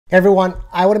Hey everyone,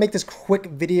 I want to make this quick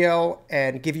video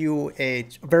and give you a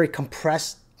very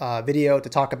compressed video to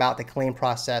talk about the claim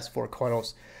process for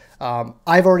Koinos.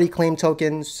 I've already claimed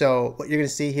tokens, so what you're going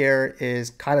to see here is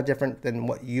kind of different than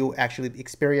what you actually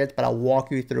experienced, but I'll walk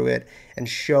you through it and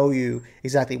show you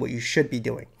exactly what you should be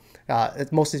doing.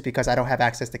 It's mostly because I don't have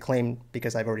access to claim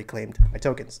because I've already claimed my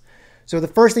tokens. So the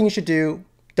first thing you should do,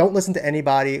 don't listen to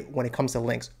anybody when it comes to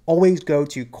links. Always go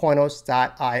to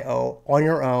koinos.io on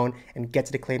your own and get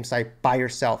to the claim site by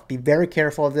yourself. Be very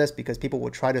careful of this because people will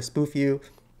try to spoof you.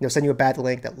 They'll send you a bad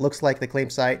link that looks like the claim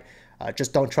site.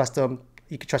 Just don't trust them.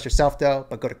 You can trust yourself though,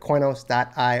 but go to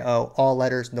koinos.io, all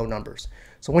letters, no numbers.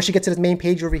 So once you get to the main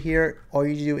page over here, all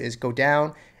you do is go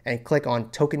down and click on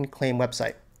token claim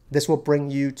website. This will bring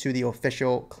you to the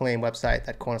official claim website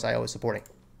that Koinos.io is supporting.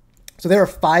 So there are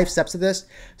 5 steps to this.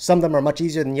 Some of them are much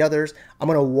easier than the others. I'm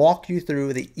going to walk you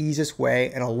through the easiest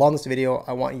way. And along this video,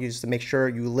 I want you just to make sure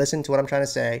you listen to what I'm trying to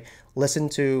say, listen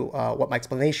to what my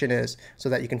explanation is so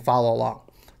that you can follow along.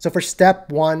 So for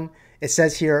step 1, it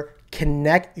says here,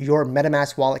 connect your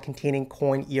Metamask wallet containing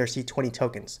coin ERC-20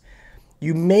 tokens.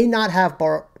 You may not have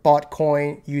bought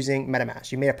coin using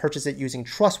Metamask. You may have purchased it using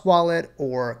Trust Wallet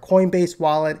or CoinBase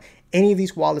Wallet. Any of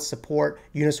these wallets support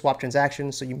Uniswap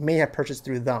transactions, so you may have purchased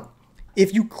through them.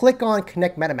 If you click on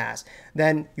Connect Metamask,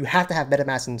 then you have to have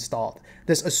Metamask installed.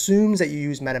 This assumes that you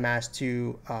use Metamask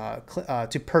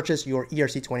to purchase your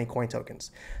ERC-20 coin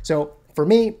tokens. So for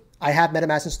me, I have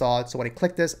Metamask installed. So when I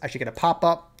click this, I should get a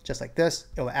pop-up just like this.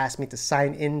 It will ask me to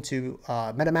sign into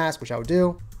Metamask, which I will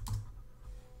do.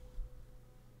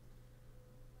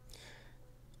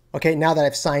 Okay, now that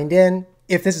I've signed in,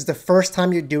 if this is the first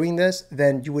time you're doing this,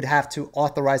 then you would have to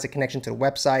authorize a connection to the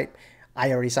website.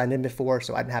 I already signed in before,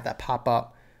 so I didn't have that pop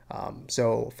up.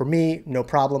 So for me, no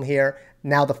problem here.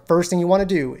 Now, the first thing you want to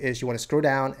do is you want to scroll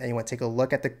down and you want to take a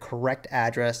look at the correct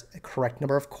address, the correct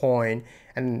number of coin,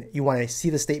 and you want to see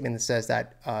the statement that says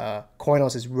that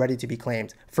Koinos is ready to be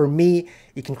claimed. For me,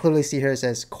 you can clearly see here it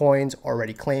says coins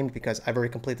already claimed because I've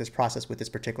already completed this process with this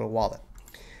particular wallet.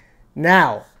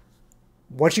 Now,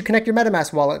 once you connect your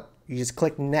Metamask wallet, you just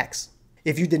click next.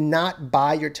 If you did not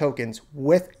buy your tokens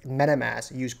with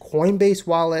Metamask, use Coinbase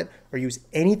Wallet or use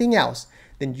anything else,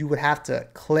 then you would have to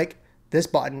click this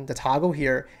button, the toggle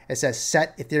here. It says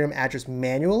set Ethereum address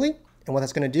manually. And what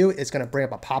that's going to do is going to bring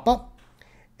up a pop-up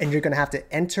and you're going to have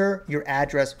to enter your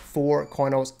address for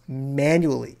Koinos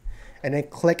manually and then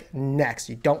click next.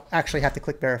 You don't actually have to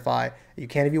click verify. You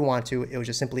can if you want to. It will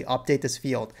just simply update this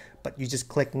field, but you just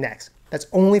click next. That's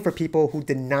only for people who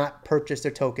did not purchase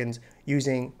their tokens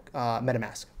using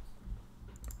Metamask.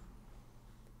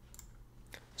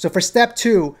 So for step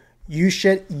 2, you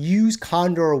should use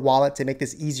KONDOR Wallet to make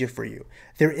this easier for you.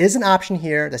 There is an option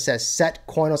here that says set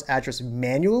Koinos address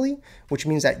manually, which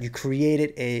means that you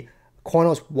created a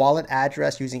Koinos wallet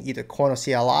address using either Koinos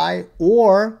CLI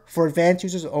or for advanced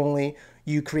users only,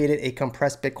 you created a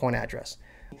compressed Bitcoin address.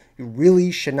 You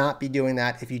really should not be doing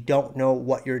that if you don't know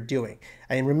what you're doing.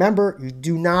 And remember, you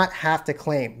do not have to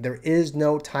claim. There is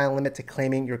no time limit to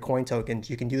claiming your coin tokens.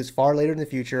 You can do this far later in the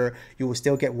future. You will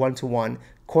still get one-to-one.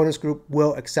 Koinos Group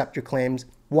will accept your claims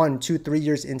 1, 2, 3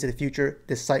 years into the future.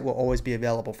 This site will always be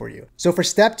available for you. So for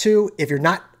step 2, if you're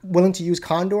not willing to use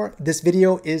KONDOR, this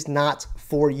video is not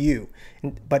for you.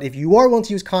 But if you are willing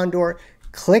to use KONDOR,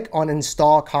 click on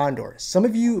install KONDOR. Some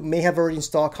of you may have already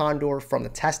installed KONDOR from the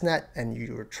testnet and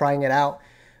you're trying it out.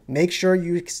 Make sure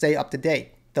you stay up to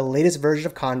date. The latest version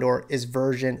of KONDOR is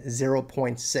version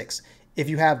 0.6. If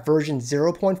you have version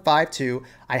 0.52,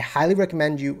 I highly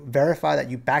recommend you verify that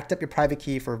you backed up your private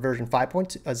key for version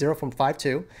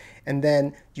 0.52, and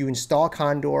then you install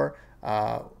KONDOR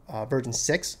version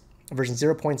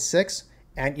 0.6,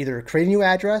 and either create a new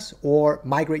address or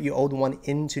migrate your old one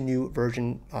into new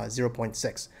version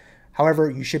 0.6.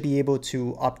 However, you should be able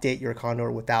to update your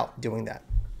KONDOR without doing that.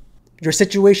 Your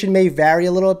situation may vary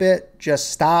a little bit. Just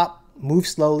stop, move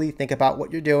slowly, think about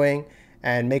what you're doing,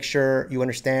 and make sure you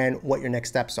understand what your next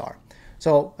steps are.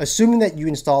 So assuming that you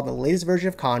installed the latest version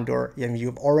of KONDOR and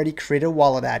you've already created a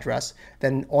wallet address,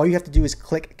 then all you have to do is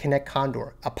click Connect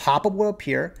KONDOR. A pop-up will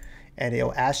appear and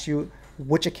it'll ask you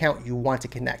which account you want to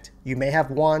connect. You may have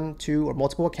 1, 2, or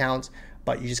multiple accounts,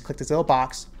 but you just click this little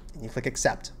box and you click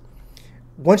accept.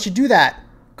 Once you do that,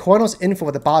 Koinos info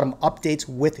at the bottom updates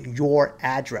with your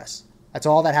address. That's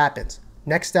all that happens.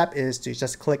 Next step is to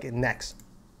just click next.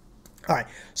 All right,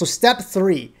 so step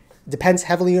 3 depends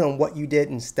heavily on what you did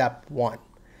in step 1.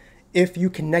 If you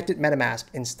connected Metamask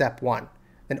in step 1,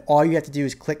 then all you have to do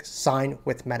is click sign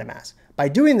with Metamask. By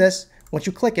doing this, once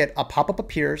you click it, a pop-up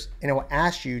appears and it will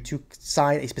ask you to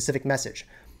sign a specific message.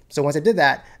 So once I did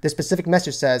that, the specific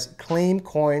message says claim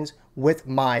coins with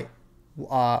my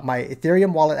my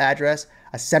Ethereum wallet address,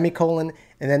 a semicolon,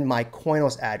 and then my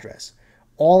Koinos address.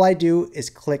 All I do is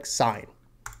click sign.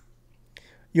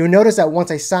 You'll notice that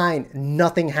once I sign,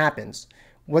 nothing happens.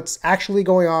 What's actually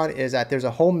going on is that there's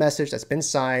a whole message that's been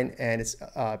signed and it's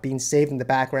being saved in the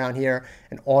background here.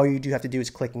 And all you do have to do is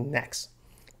click next.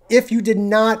 If you did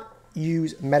not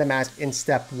use MetaMask in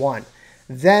step 1,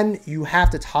 then you have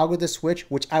to toggle the switch,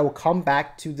 which I will come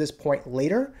back to this point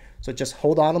later. So just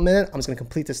hold on a minute. I'm just going to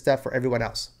complete this step for everyone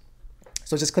else.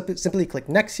 So just simply click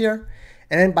next here.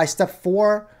 And then by step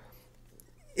 4,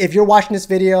 if you're watching this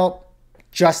video,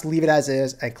 just leave it as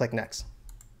is and click next.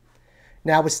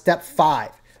 Now with step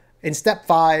 5. In step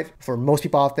 5, for most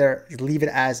people out there, leave it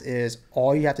as is.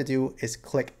 All you have to do is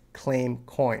click claim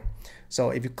coin. So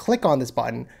if you click on this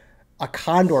button, a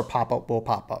Condor pop-up will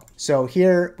pop up. So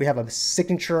here we have a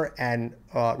signature and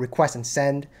request and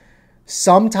send.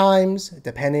 Sometimes,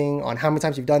 depending on how many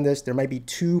times you've done this, there might be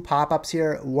 2 pop-ups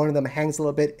here. One of them hangs a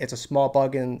little bit. It's a small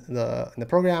bug in the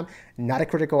program, not a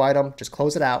critical item. Just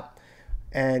close it out.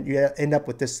 And you end up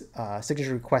with this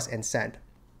signature request and send.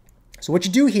 So what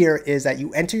you do here is that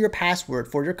you enter your password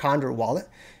for your KONDOR wallet.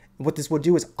 What this will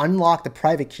do is unlock the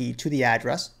private key to the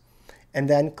address and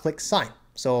then click sign.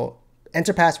 So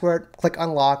enter password, click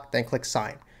unlock, then click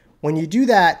sign. When you do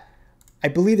that, I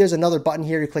believe there's another button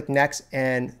here. You click next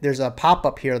and there's a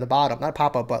pop-up here at the bottom, not a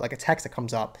pop-up, but like a text that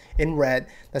comes up in red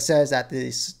that says that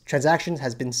this transaction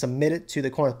has been submitted to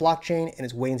the Koinos blockchain and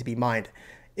is waiting to be mined.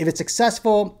 If it's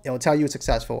successful, it will tell you it's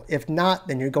successful. If not,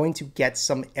 then you're going to get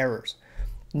some errors.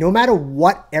 No matter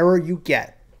what error you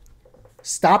get,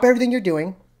 stop everything you're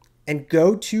doing and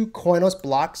go to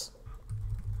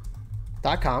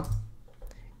koinosblocks.com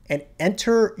and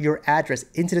enter your address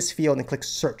into this field and click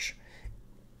search.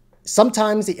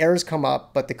 Sometimes the errors come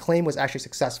up, but the claim was actually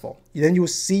successful. Then you will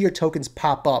see your tokens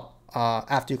pop up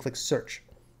after you click search.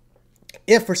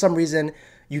 If for some reason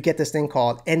you get this thing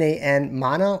called NaN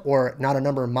mana or not a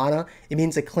number of mana, it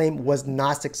means the claim was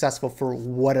not successful for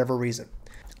whatever reason.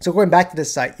 So going back to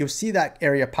this site, you'll see that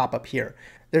area pop up here.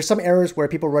 There's some errors where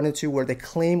people run into where the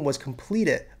claim was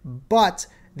completed, but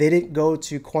they didn't go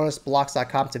to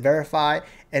koinosblocks.com to verify.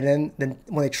 And then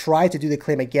when they try to do the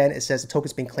claim again, it says the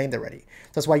token's been claimed already.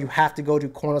 So that's why you have to go to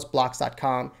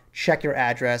koinosblocks.com, check your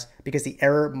address, because the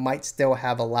error might still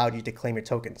have allowed you to claim your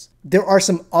tokens. There are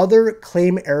some other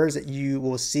claim errors that you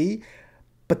will see,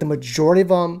 but the majority of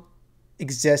them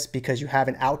exist because you have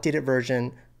an outdated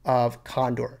version of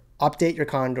KONDOR. Update your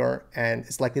KONDOR and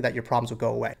it's likely that your problems will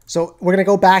go away. So we're gonna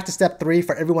go back to step 3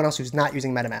 for everyone else who's not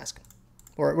using MetaMask,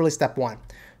 or really step 1.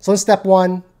 So in step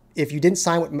 1, if you didn't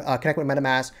connect with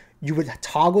MetaMask, you would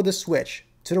toggle the switch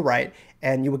to the right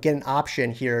and you would get an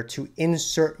option here to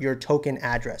insert your token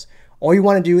address. All you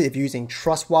want to do if you're using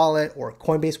Trust Wallet or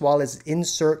CoinBase Wallet is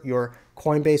insert your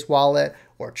CoinBase Wallet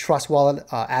or Trust Wallet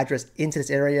address into this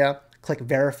area, click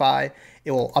verify.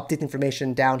 It will update the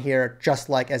information down here just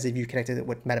like as if you connected it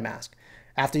with MetaMask.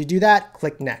 After you do that,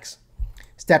 click next.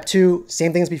 Step 2,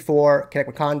 same thing as before, connect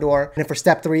with KONDOR. And then for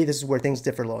step 3, this is where things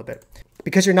differ a little bit.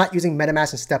 Because you're not using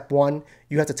MetaMask in step 1,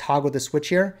 you have to toggle the switch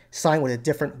here, sign with a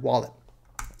different wallet.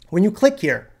 When you click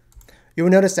here, you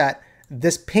will notice that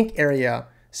this pink area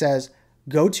says,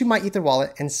 go to my Ether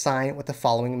wallet and sign with the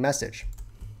following message.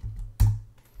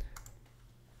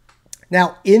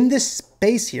 Now in this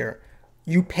space here,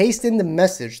 you paste in the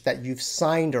message that you've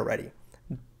signed already.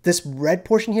 This red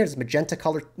portion here, this magenta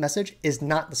colored message, is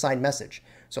not the signed message.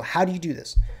 So how do you do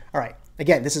this? All right,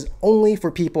 again, this is only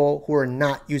for people who are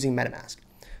not using MetaMask.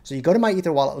 So you go to my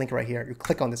Ether wallet link right here, you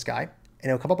click on this guy,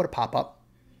 and it'll come up with a pop-up.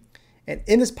 And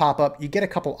in this pop-up, you get a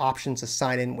couple options to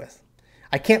sign in with.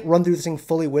 I can't run through this thing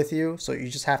fully with you, so you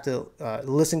just have to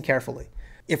listen carefully.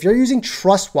 If you're using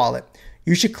Trust Wallet,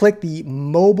 you should click the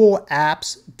mobile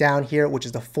apps down here, which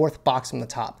is the 4th box from the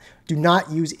top. Do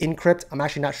not use Encrypt. I'm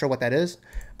actually not sure what that is,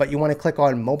 but you want to click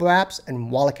on mobile apps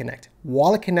and Wallet Connect.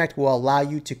 Wallet Connect will allow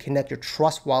you to connect your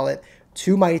Trust Wallet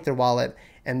to my Ether wallet.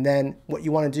 And then what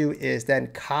you want to do is then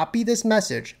copy this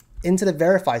message into the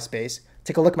verify space.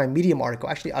 Take a look at my Medium article.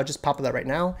 Actually, I'll just pop that right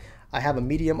now. I have a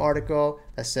Medium article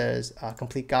that says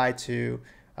complete guide to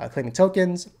claiming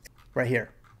tokens right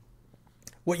here.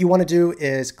 What you want to do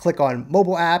is click on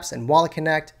mobile apps and Wallet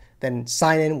Connect, then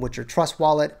sign in with your Trust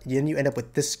Wallet. Then you end up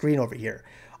with this screen over here.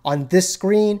 On this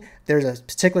screen, there's a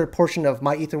particular portion of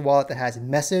my Ether wallet that has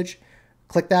message.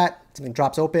 Click that, something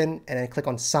drops open, and then click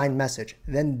on sign message.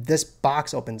 Then this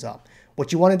box opens up.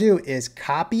 What you want to do is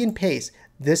copy and paste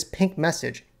this pink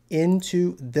message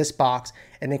into this box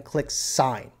and then click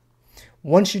sign.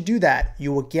 Once you do that,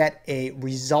 you will get a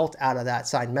result out of that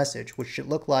signed message, which should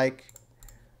look like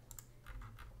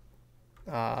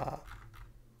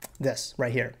this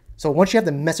right here. So once you have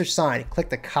the message signed, click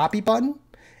the copy button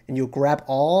and you'll grab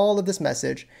all of this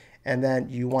message, and then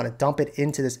you want to dump it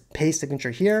into this paste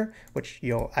signature here, which I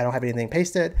don't have anything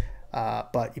pasted,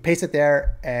 but you paste it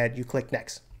there and you click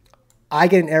next. I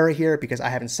get an error here because I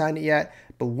haven't signed it yet,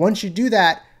 but once you do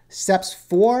that, steps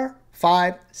 4,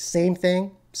 5, same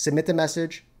thing, submit the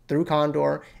message through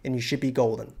Condor and you should be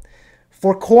golden.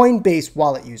 For Coinbase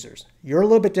Wallet users, you're a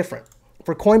little bit different.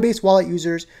 For Coinbase Wallet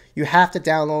users, you have to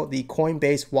download the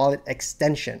Coinbase Wallet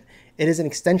extension. It is an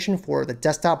extension for the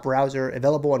desktop browser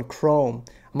available on Chrome.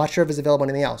 I'm not sure if it's available on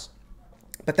anything else,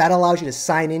 but that allows you to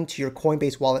sign into your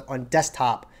Coinbase Wallet on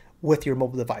desktop with your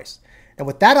mobile device. And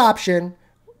with that option,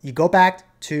 you go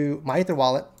back to My Ether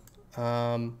Wallet.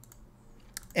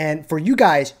 And for you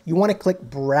guys, you want to click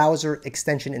browser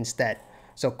extension instead.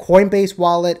 So Coinbase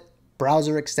Wallet,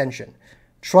 browser extension,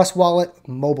 Trust Wallet,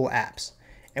 mobile apps.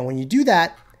 And when you do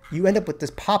that, you end up with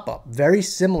this pop-up, very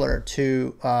similar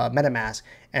to Metamask.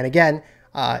 And again,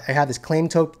 I have this claim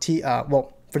token,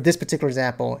 well, for this particular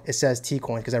example, it says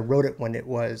T-Coin because I wrote it when it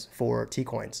was for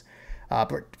T-Coins.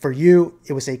 But for you,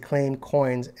 it would say claim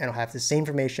coins and it'll have the same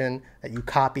information that you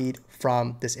copied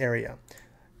from this area.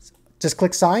 Just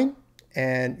click sign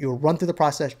and you'll run through the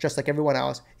process just like everyone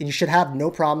else. And you should have no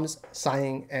problems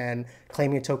signing and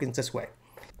claiming your tokens this way.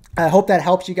 I hope that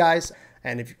helps you guys.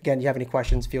 And if, again, you have any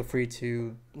questions, feel free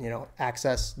to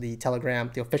access the Telegram,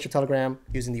 the official Telegram,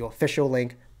 using the official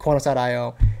link,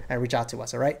 Koinos.io, and reach out to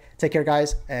us, all right? Take care,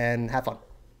 guys, and have fun.